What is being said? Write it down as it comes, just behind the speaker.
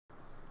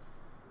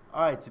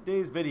Alright,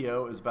 today's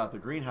video is about the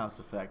greenhouse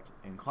effect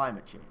and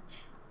climate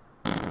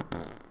change.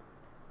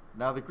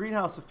 Now, the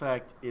greenhouse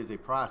effect is a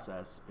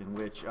process in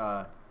which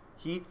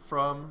heat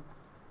from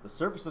the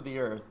surface of the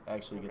Earth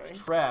actually gets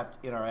trapped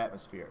in our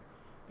atmosphere.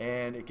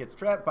 And it gets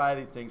trapped by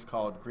these things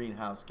called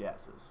greenhouse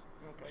gases.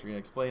 Okay. So we're going to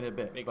explain it a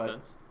bit. Makes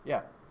sense.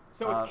 Yeah.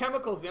 So it's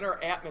chemicals in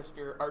our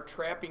atmosphere are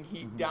trapping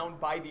heat down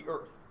by the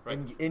Earth. Right.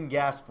 In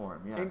gas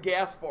form, yeah. In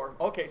gas form.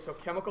 Okay, so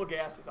chemical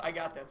gases. I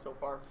got that so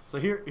far. So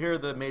here are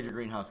the major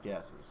greenhouse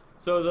gases.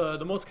 So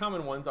the most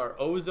common ones are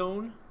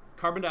ozone,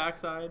 carbon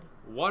dioxide,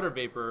 water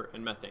vapor,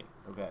 and methane.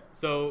 Okay.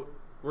 So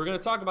we're going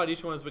to talk about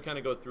each one as we kind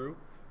of go through.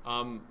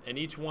 And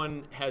each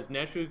one has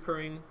naturally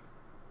occurring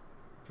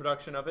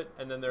production of it,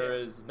 and then there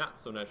is not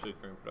so naturally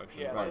occurring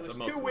production. Yeah, Right. so So there's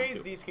most two of them ways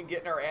too. these can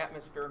get in our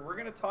atmosphere, and we're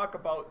going to talk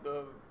about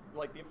the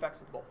effects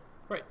of both.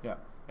 Right. Yeah.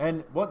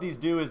 And what these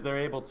do is they're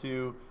able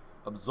to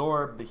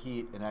absorb the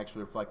heat and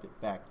actually reflect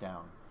it back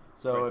down.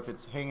 So Right. if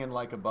it's hanging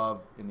like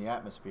above in the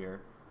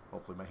atmosphere,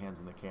 hopefully my hand's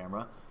in the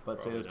camera, but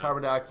say Probably there's not.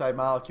 carbon dioxide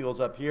molecules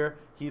up here,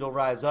 heat will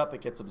rise up,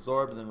 it gets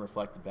absorbed and then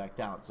reflected back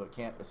down. So it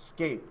can't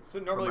escape. So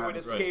normally from it our would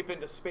atmosphere. escape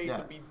into space Yeah.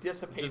 and be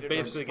dissipated. Just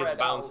basically and gets spread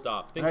bounced out.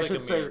 off. Think And I like should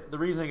a say mirror. the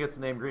reason it gets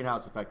the name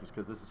greenhouse effect is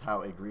because this is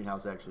how a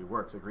greenhouse actually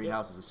works. A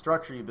greenhouse is a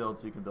structure you build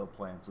so you can build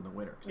plants in the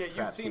winter. 'cause it Yeah, you've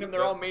traps seen heat. them.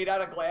 They're all made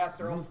out of glass.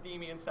 They're all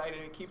steamy inside,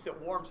 and it keeps it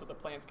warm so the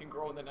plants can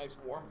grow in the nice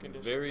warm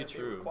conditions Very that they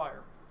true.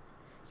 require.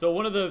 So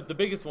one of the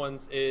biggest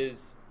ones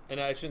is, and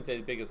I shouldn't say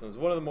the biggest ones,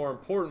 one of the more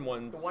important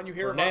ones The one you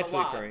hear for about a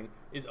naturally lot. occurring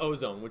is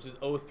ozone, which is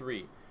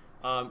O3.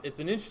 It's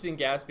an interesting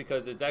gas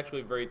because it's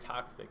actually very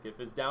toxic. If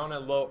it's down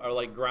at low or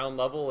like ground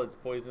level, it's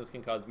poisonous,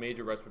 can cause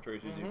major respiratory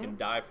issues. You can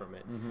die from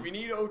it. We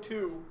need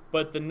O2.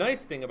 But the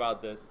nice thing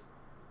about this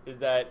is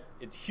that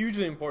it's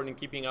hugely important in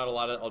keeping out a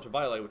lot of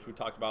ultraviolet light, which we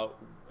talked about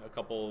a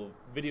couple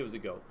videos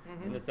ago,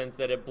 in the sense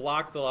that it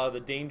blocks a lot of the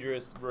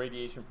dangerous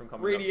radiation from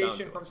coming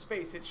Radiation down from to us.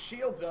 space. It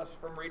shields us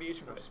from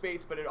radiation from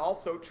space, but it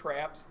also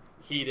traps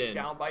Heat in.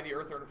 down by the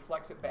Earth and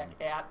reflects it back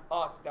at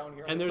us down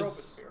here in And the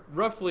there's troposphere.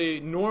 roughly,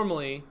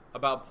 normally,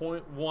 about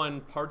 0.1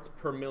 parts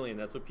per million.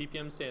 That's what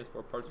ppm stands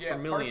for, parts Yeah, per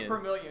million.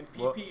 parts per million.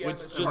 Well, ppm which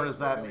is just- parts what does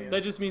per that million. mean?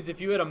 That just means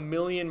if you had a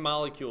million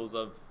molecules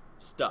of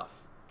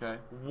stuff, Okay.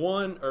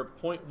 1 or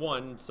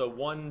 0.1, so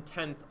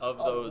 1/10 of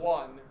Of those,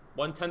 one.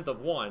 1/10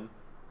 of one Would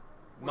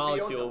be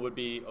molecule ozone. would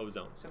be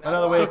ozone. So now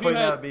Another way So of if you putting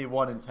that had- would be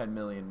 1 in 10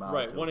 million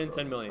molecules. Right, 1 in of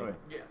 10 ozone. million. Okay.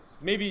 Yes.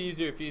 Maybe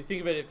easier if you think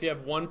of it, if you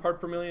have 1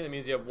 part per million, that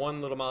means you have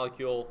 1 little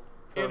molecule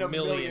per In a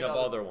million million of other-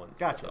 other ones.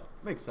 Gotcha. So,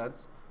 Makes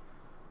sense.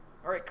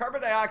 All right,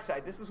 carbon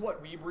dioxide. This is what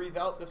we breathe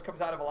out. This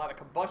comes out of a lot of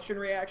combustion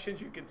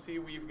reactions. You can see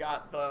we've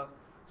got the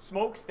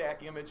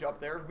smokestack image up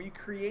there. We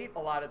create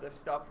a lot of this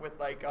stuff with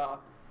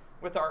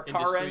with our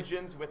car Industry.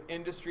 engines, with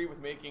industry,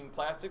 with making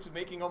plastics, with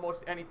making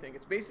almost anything.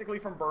 It's basically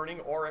from burning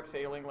or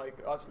exhaling, like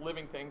us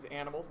living things,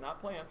 animals,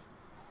 not plants.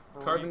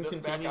 Breathe this back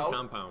carbon-containing out.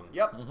 compounds.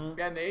 Yep,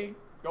 and they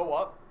go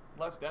up,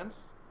 less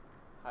dense,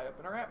 high up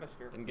in our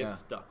atmosphere. And get Yeah.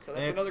 stuck. So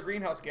that's It's- another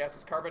greenhouse gas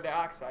is carbon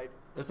dioxide.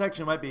 This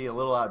actually might be a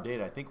little outdated.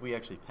 I think we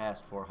actually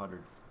passed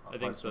 400 I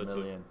think parts so, per too.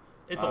 million.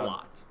 It's a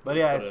lot. But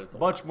yeah, But it's a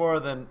much lot. more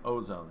than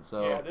ozone.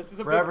 So Yeah, this is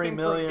a for big every thing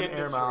for million air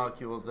industry.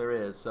 molecules there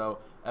is, so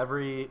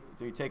every if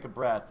you take a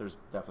breath, there's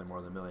definitely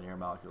more than a million air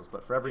molecules.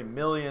 But for every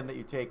million that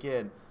you take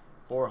in,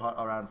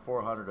 around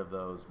 400 of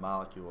those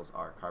molecules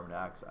are carbon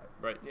dioxide.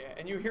 Right. Yeah,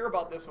 and you hear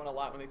about this one a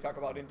lot when they talk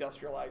about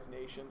industrialized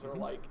nations or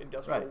like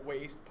industrial Right.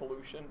 waste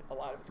pollution. A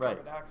lot of it's Right.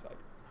 carbon dioxide.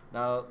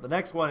 Now, the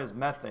next one is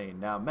methane.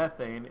 Now,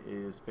 methane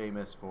is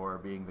famous for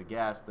being the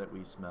gas that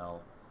we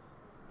smell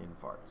in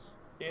farts.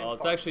 Well,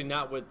 it's actually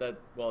not with that.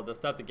 Well,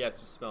 that's not the gas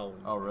you smell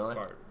when Oh, really? you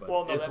fart. But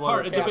Well, no, it's that's part.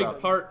 what It's a big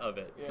happens. part of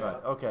it. Yeah. So,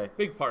 Right. Okay.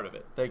 big part of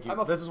it. Thank you. I'm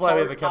a This is why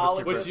we have a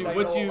chemistry fartologist. person. I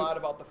What know you- a lot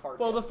about the fart.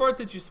 Well, the gases. fart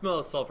that you smell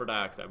is sulfur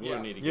dioxide. We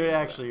don't Yes. need to get You're into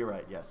actually you're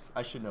right. Yes,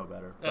 I should know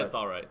better. That's but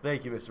all right.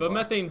 Thank you, Mr. But Watt.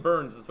 methane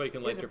burns. This way you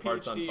can He has light a your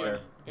farts on PhD fire.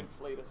 in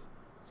inflatus.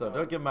 So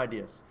don't give him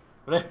ideas.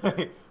 But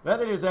anyway,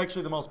 methane is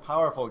actually the most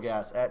powerful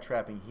gas at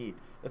trapping heat.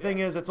 The thing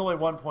is, it's only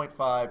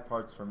 1.5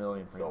 parts per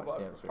million pretty So much in about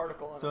the a atmosphere.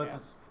 particle and So a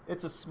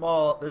it's a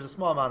small. There's a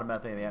small amount of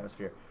methane in the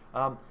atmosphere.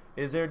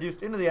 It is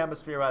introduced into the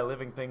atmosphere by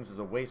living things as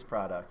a waste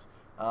product.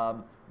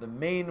 The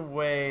main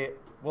way,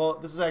 well,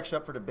 this is actually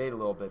up for debate a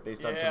little bit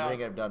based on some Yeah.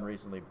 reading I've done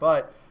recently.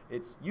 But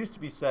it's used to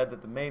be said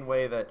that the main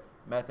way that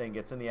methane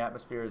gets in the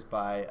atmosphere is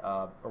by,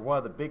 or one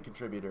of the big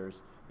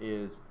contributors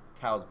is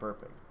cows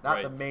burping.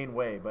 Not the Right. main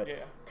way, but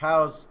Yeah.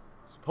 cows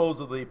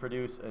supposedly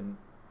produce an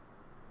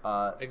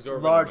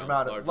Exorbitant large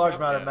amount,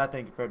 amount of yeah.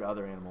 methane compared to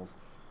other animals.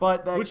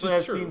 But Which actually, is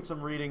I've true. seen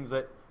some readings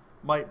that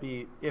might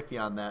be iffy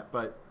on that,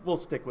 but we'll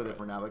stick with it Right.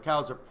 for now. But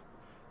cows are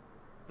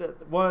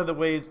one of the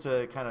ways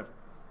to kind of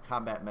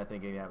combat methane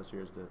getting in the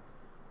atmosphere is to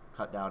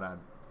cut down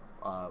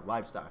on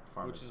livestock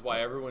farming. Which is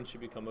why everyone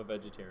should become a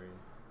vegetarian.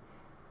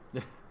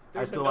 I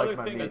There's still another like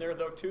my thing meat. in there,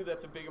 though, too,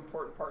 that's a big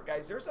important part,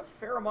 guys. There's a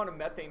fair amount of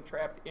methane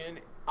trapped in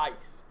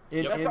ice.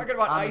 In- We're not in- talking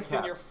about on the ice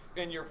in caps.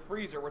 your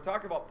freezer. We're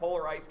talking about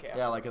polar ice caps.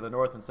 Yeah, like at the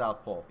North and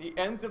South Pole. The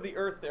ends of the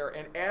Earth there.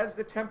 And as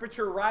the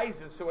temperature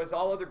rises, so as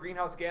all other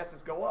greenhouse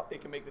gases go up, they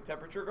can make the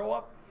temperature go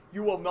up.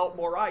 you will melt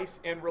more ice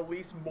and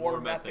release more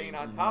methane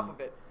on top of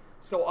it.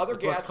 So other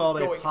It's gases what's called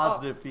going a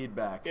positive up,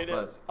 feedback. it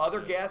but- is. Other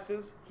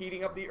gases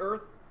heating up the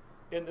Earth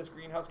in this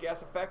greenhouse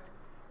gas effect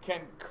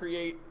can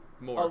create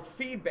More. a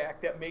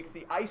feedback that makes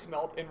the ice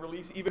melt and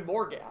release even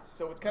more gas.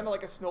 So it's kind of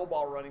like a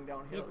snowball running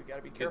downhill. Yep. You got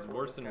to be Gets careful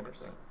worse with this and kind of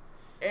worse. thing.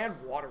 And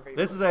water vapor.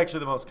 This is actually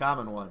the most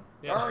common one.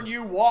 Yeah. Darn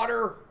you,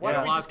 water! Why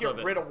don't we Lots just get of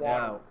it. rid of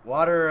Yeah, water?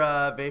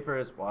 water vapor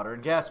is water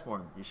in gas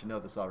form. You should know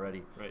this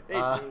already. Right. They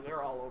do.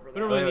 They're all over We that.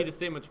 don't really But need to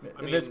say much.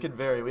 I mean, this could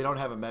vary. We don't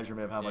have a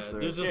measurement of how much yeah,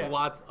 there there's is. just Yeah.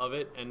 lots of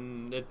it,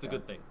 and it's a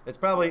good thing. It's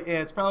probably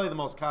the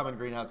most common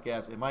greenhouse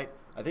gas.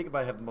 I think it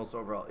might have the most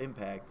overall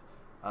impact,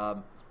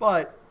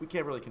 but we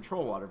can't really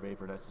control water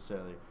vapor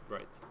necessarily.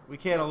 Right. We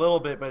can a little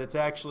bit, but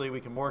we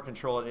can more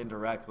control it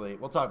indirectly.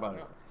 We'll talk about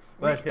it.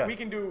 But we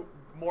can do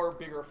more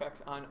bigger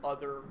effects on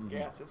other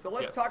gases. So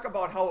let's Yes. talk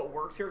about how it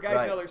works here, guys.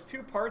 Right. Now, there's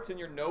two parts in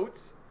your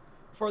notes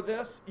for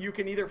this. You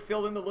can either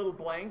fill in the little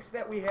blanks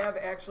that we have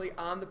actually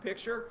on the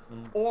picture,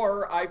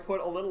 or I put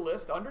a little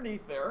list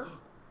underneath there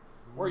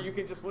where you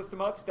can just list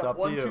them out. Step up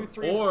to 1, you. 2,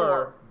 3, and Or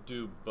 4.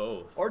 do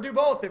both. Or do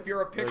both. If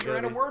you're a picture gonna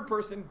and a be- word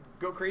person,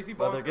 go crazy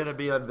But bonkers. they're going to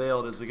be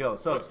unveiled as we go.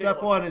 So Let's step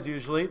take a look. one is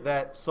usually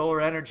that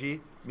solar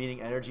energy,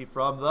 meaning energy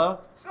from the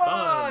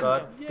Sun!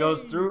 sun, Yay.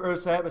 goes through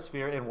Earth's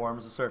atmosphere and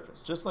warms the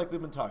surface, just like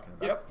we've been talking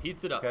about. Yep.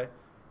 Heats it up. Okay.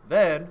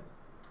 Then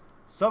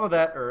some of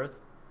that heat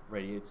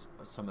radiates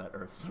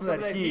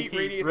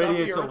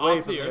radiates off the away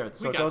Earth. from Off the the Earth. Earth.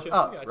 So We it goes gotcha. We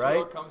up, gotcha. So right?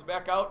 it comes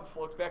back out and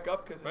floats back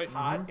up because Right. it's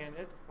hot and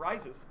it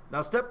rises.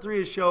 Now, step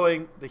 3 is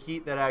showing the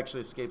heat that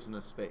actually escapes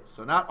into space.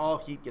 So not all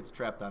heat gets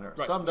trapped on Earth.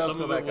 Right. Some does Some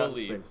go of it back will out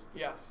leave. into space.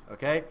 Yes.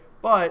 Okay?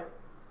 But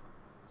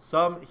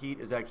some heat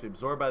is actually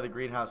absorbed by the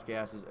greenhouse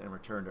gases and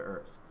returned to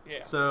Earth.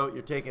 Yeah. So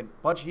you're taking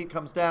a bunch of heat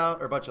comes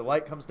down, or a bunch of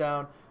light comes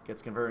down,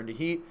 gets converted into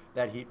heat.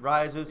 That heat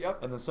rises,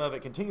 Yep. and then some of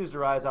it continues to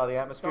rise out of the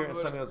atmosphere, Some and of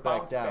it some is goes back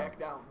bounced down. back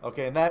down.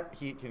 Okay, and that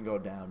heat can go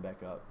down,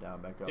 back up,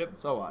 Yep. and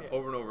so on. Yeah.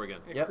 Over and over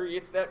again. It Yep.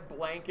 creates that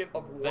blanket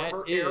of That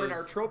warmer air in is-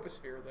 our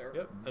troposphere there.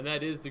 Yep. And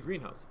that is the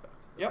greenhouse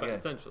effect. Yep. Okay.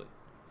 Essentially.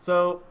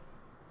 So,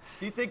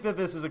 do you think that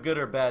this is a good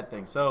or bad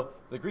thing? So,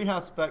 the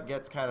greenhouse effect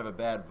gets kind of a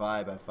bad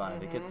vibe. I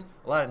find it gets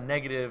a lot of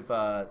negative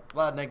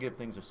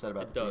things are said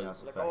about It the does.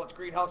 greenhouse Like, effect. oh, it's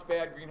greenhouse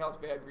bad, greenhouse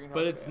bad, greenhouse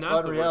But it's bad. not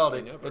But the in worst reality,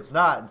 thing ever. it's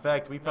not. In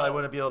fact, we probably No.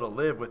 wouldn't be able to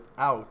live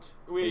without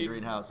a We'd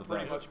greenhouse pretty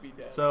effect. much be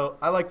dead. So,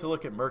 I like to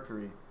look at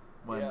Mercury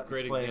when Yes.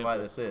 Great explaining why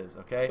example. this is.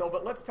 Okay. So,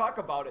 but let's talk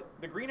about it.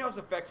 The greenhouse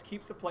effect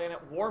keeps the planet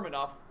warm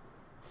enough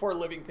for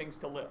living things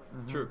to live.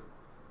 True.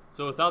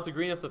 So without the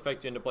greenhouse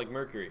effect, you end up like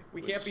Mercury.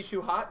 We can't be which-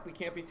 too hot. We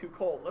can't be too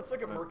cold. Let's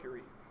look at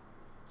Mercury.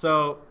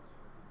 So,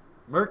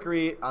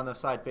 Mercury on the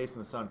side facing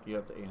the sun can get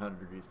up to 800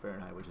 degrees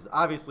Fahrenheit, which is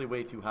obviously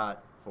way too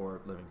hot for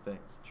living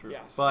things. True.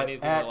 Yes. But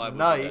Anything alive at would be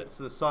night, dead.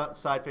 so the sun,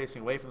 side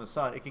facing away from the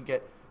sun, it can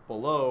get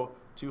below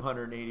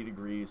 280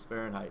 degrees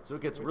Fahrenheit. So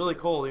it gets Which really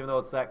is- cold even though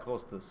it's that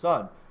close to the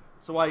sun.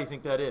 So why do you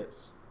think that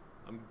is?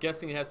 I'm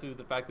guessing it has to do with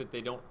the fact that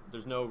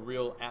there's no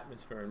real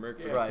atmosphere in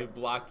Mercury Yeah. Right. to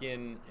block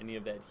in any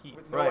of that heat.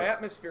 With no Right.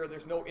 atmosphere,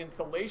 there's no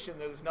insulation.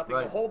 There's nothing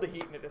Right. to hold the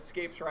heat, and it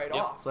escapes right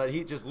Yep. off. So that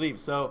heat just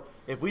leaves. So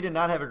if we did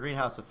not have a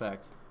greenhouse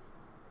effect,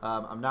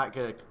 I'm not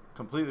going to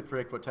completely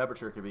predict what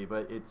temperature it could be,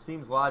 but it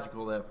seems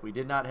logical that if we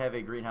did not have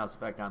a greenhouse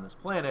effect on this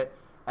planet,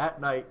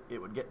 at night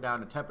it would get down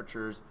to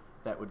temperatures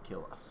that would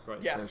kill us. Right.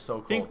 Yes. They're so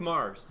cold. Think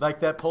Mars. Like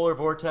that polar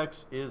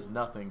vortex is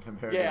nothing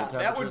compared Yeah, to the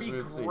that temperatures would be we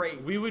would see.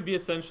 great. We would be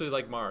essentially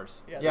like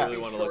Mars. Yeah, if Yeah. you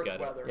really that'd want be to look shorts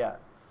at it. weather. Yeah.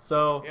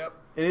 So Yep.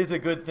 it is a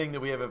good thing that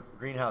we have a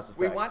greenhouse effect.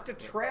 We want to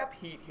trap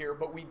heat here,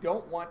 but we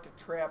don't want to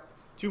trap.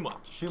 Too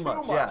much. too too much,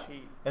 much yeah.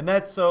 heat. And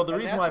that's so the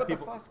And reason that's why what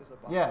people the fuss is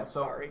about. Yeah, I'm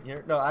so sorry.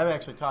 no, I'm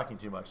actually talking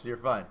too much. So you're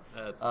fine.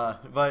 That's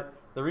But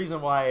the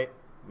reason why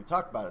we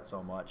talk about it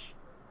so much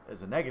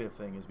as a negative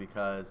thing is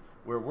because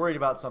we're worried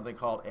about something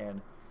called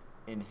an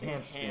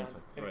enhanced greenhouse Enhanced.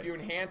 effect. And if Right. you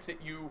enhance it,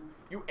 you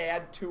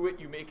add to it,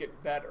 you make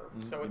it better.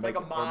 So You it's make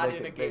like a it- or mod make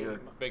in a it bigger.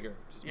 game. bigger.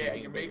 Just Yeah,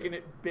 making you're it bigger. making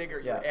it bigger.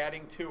 Yeah. You're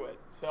adding to it.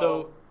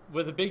 So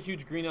with a big,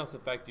 huge greenhouse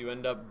effect, you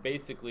end up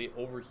basically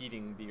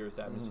overheating the Earth's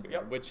atmosphere,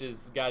 Yep. which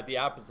has got the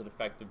opposite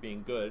effect of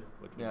being good,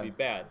 which would Yeah. be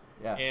bad.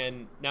 Yeah.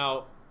 And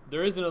now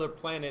there is another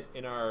planet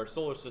in our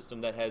solar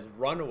system that has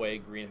runaway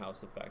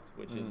greenhouse effect,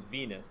 which is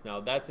Venus. Now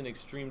that's an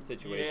extreme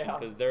situation Yeah.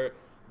 because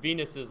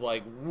Venus is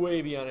like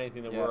way beyond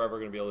anything that Yeah. we're ever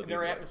going to be able to and do.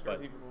 their here, atmosphere is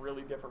but- even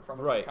really different from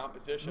us Right. in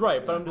composition. Right,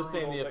 It but is I'm just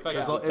saying the brutal, but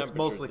effect yeah. is It's, the it's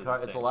mostly temperatures are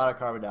the it's a same. lot of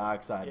carbon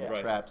dioxide Yeah. that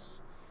Right.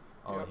 traps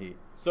all Yep. the heat.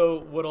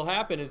 So what'll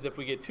happen is if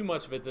we get too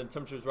much of it, then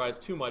temperatures rise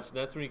too much, and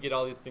that's when you get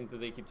all these things that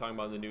they keep talking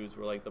about in the news,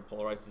 where like the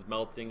polar ice is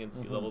melting and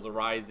sea levels are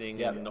rising,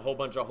 Yeah. and a whole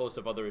host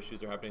of other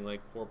issues are happening, like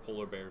poor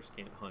polar bears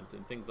can't hunt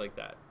and things like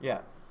that.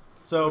 Yeah.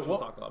 So Which we'll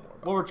what, talk a lot more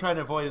about. what we're trying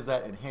to avoid is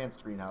that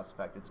enhanced greenhouse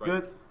effect. It's Right.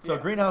 good. So Yeah.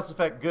 greenhouse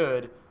effect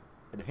good,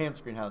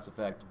 enhanced greenhouse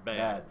effect Bad.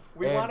 bad.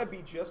 We And- want to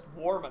be just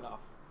warm enough,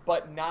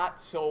 but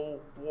not so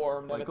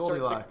warm that Like it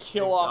starts Goldilocks. to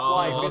kill off Oh,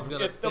 I life. was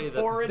gonna It's say the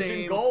the porridge same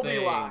and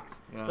Goldilocks.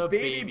 thing. Yeah. The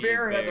Baby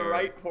bear had the bear.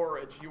 right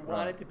porridge. You Right.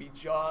 want it to be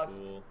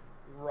just Cool.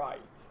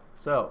 right.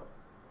 So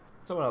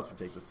someone else can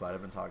take this slide.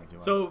 I've been talking too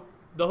much. So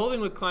the whole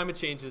thing with climate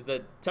change is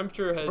that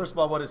temperature has first of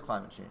all, what is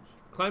climate change?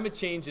 climate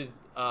change is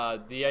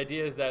the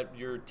idea is that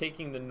you're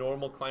taking the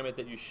normal climate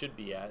that you should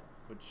be at,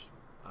 which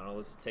I don't know.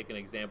 Let's take an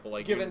example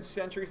like Given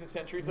centuries and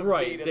centuries of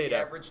Right, data, data.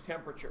 the average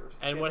temperatures.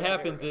 And in what that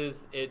happens area.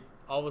 is it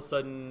all of a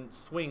sudden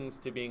swings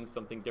to being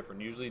something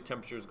different. Usually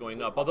temperature's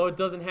going up, although it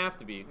doesn't have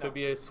to be. It No. could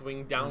be a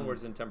swing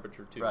downwards in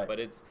temperature too. Right. But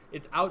it's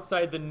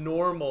outside the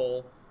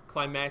normal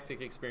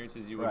climatic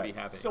experiences you would Right. be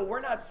having. So we're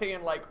not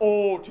saying like,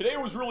 oh, today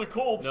was really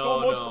cold, so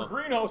No, much no. for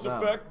greenhouse No.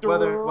 effect.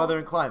 Weather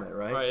and climate,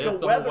 right? Right. So It's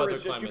the whole weather weather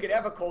is just you climate could thing.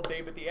 have a cold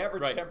day, but the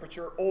average Right.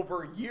 temperature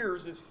over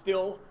years is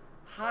still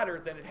hotter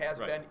than it has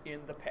Right. been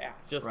in the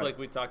past. Just Right. like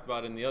we talked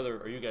about in the other,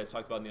 or you guys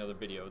talked about in the other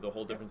video, the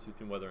whole difference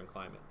between weather and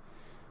climate.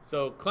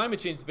 So climate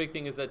change, the big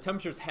thing is that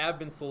temperatures have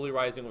been slowly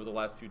rising over the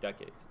last few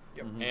decades.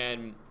 Yep.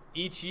 And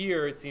each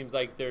year it seems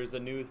like there's a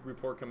new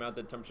report coming out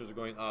that temperatures are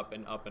going up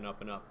and up and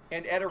up and up.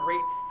 And at a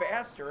rate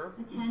faster.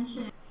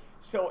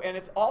 So, and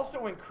it's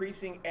also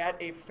increasing at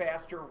a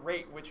faster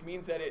rate, which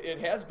means that it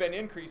has been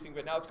increasing,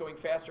 but now it's going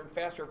faster and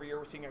faster every year.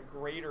 We're seeing a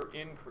greater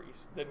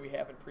increase than we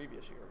have in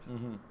previous years.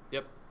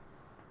 Yep.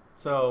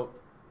 So,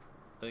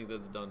 I think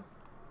that's done.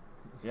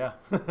 yeah.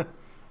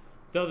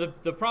 So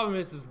the problem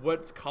is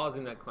what's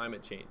causing that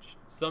climate change.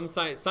 Some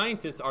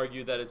scientists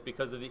argue that it's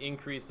because of the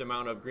increased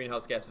amount of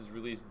greenhouse gases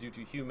released due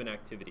to human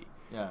activity.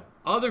 Yeah.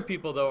 Other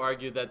people, though,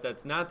 argue that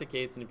that's not the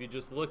case, and if you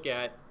just look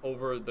at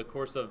over the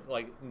course of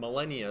like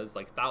millennia,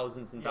 like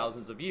thousands and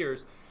thousands of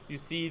years, you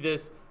see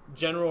this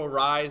general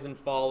rise and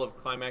fall of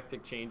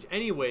climatic change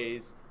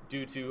anyways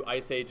due to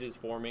ice ages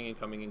forming and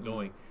coming and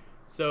going.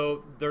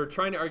 So they're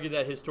trying to argue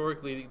that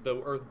historically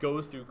the Earth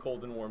goes through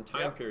cold and warm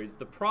time Yep. periods.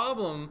 The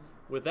problem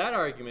with that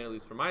argument, at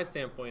least from my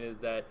standpoint, is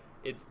that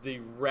it's the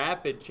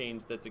rapid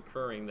change that's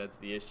occurring that's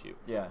the issue.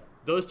 Yeah.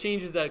 Those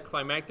changes that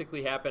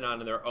climatically happen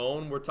on their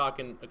own, we're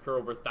talking occur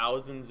over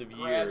thousands of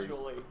years.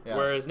 Gradually. Yeah.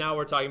 Whereas now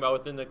we're talking about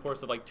within the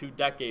course of like 2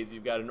 decades,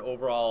 you've got an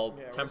overall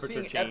Yeah, temperature we're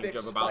seeing change epic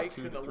of about spikes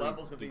 2 in to the 3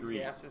 levels of degrees. these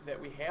gases that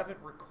we haven't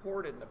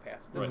recorded in the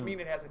past. It doesn't Right. mean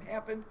it hasn't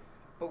happened,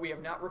 but we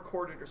have not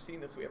recorded or seen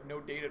this. We have no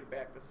data to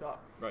back this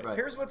up. Right. Right.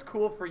 Here's what's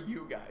cool for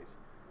you guys.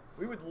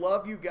 We would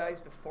love you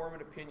guys to form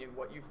an opinion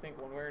what you think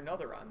one way or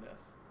another on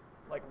this.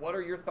 Like, what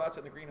are your thoughts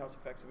on the greenhouse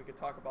effect so we could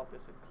talk about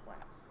this in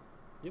class?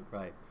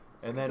 Right.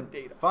 Let's And look at then some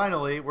data.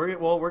 finally, we're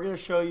going to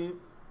show you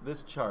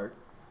this chart.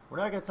 We're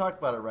not going to talk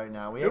about it right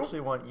now. We Nope. actually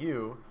want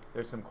you.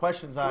 There's some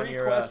questions on 3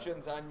 your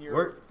questions on your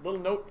we're- little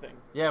note thing.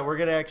 Yeah, we're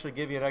going to actually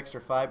give you an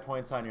extra 5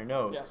 points on your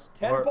notes.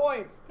 Yeah. 10 Or-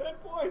 points. 10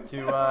 points.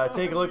 To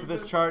take a look at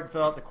this chart and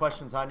fill out the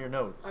questions on your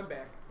notes. I'm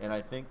back. And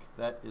I think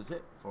that is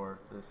it for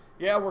this.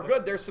 Yeah, we're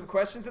good. There's some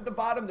questions at the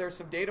bottom. There's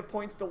some data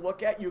points to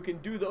look at. You can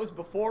do those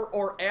before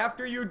or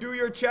after you do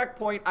your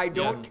checkpoint. I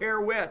don't Yes.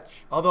 care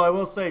which. Although I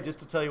will say, just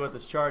to tell you what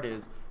this chart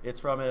is, it's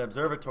from an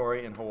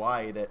observatory in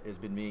Hawaii that has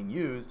been being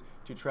used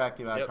to track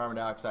the amount Yep. of carbon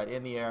dioxide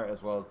in the air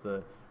as well as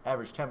the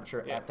average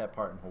temperature Yeah. at that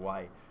part in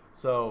Hawaii.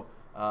 So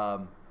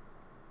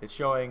it's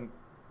showing,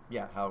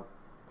 how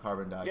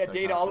carbon dioxide. Yeah,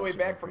 data all the way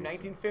concentration back from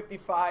increasing.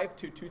 1955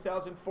 to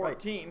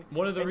 2014.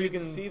 One of the and reasons-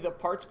 you can see the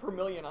parts per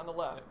million on the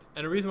left.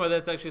 And the reason why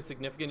that's actually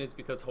significant is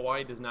because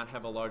Hawaii does not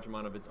have a large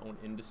amount of its own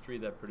industry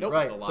that produces a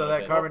Right, lot so of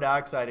that it. carbon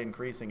dioxide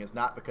increasing is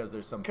not because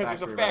there's some Because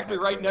there's a factory factory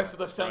right next to it.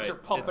 the sensor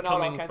Right. pumping It's out all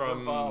coming kinds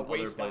from of other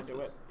waste onto it.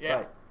 places. Yeah.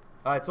 Right.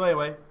 All right, so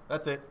anyway,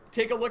 that's it.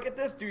 Take a look at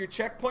this. Do your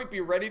checkpoint. Be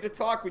ready to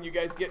talk when you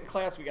guys get in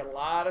class. We got a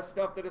lot of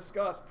stuff to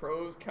discuss.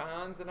 Pros,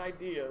 cons, and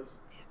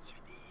ideas. Answer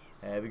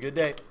these. Have a good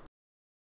day.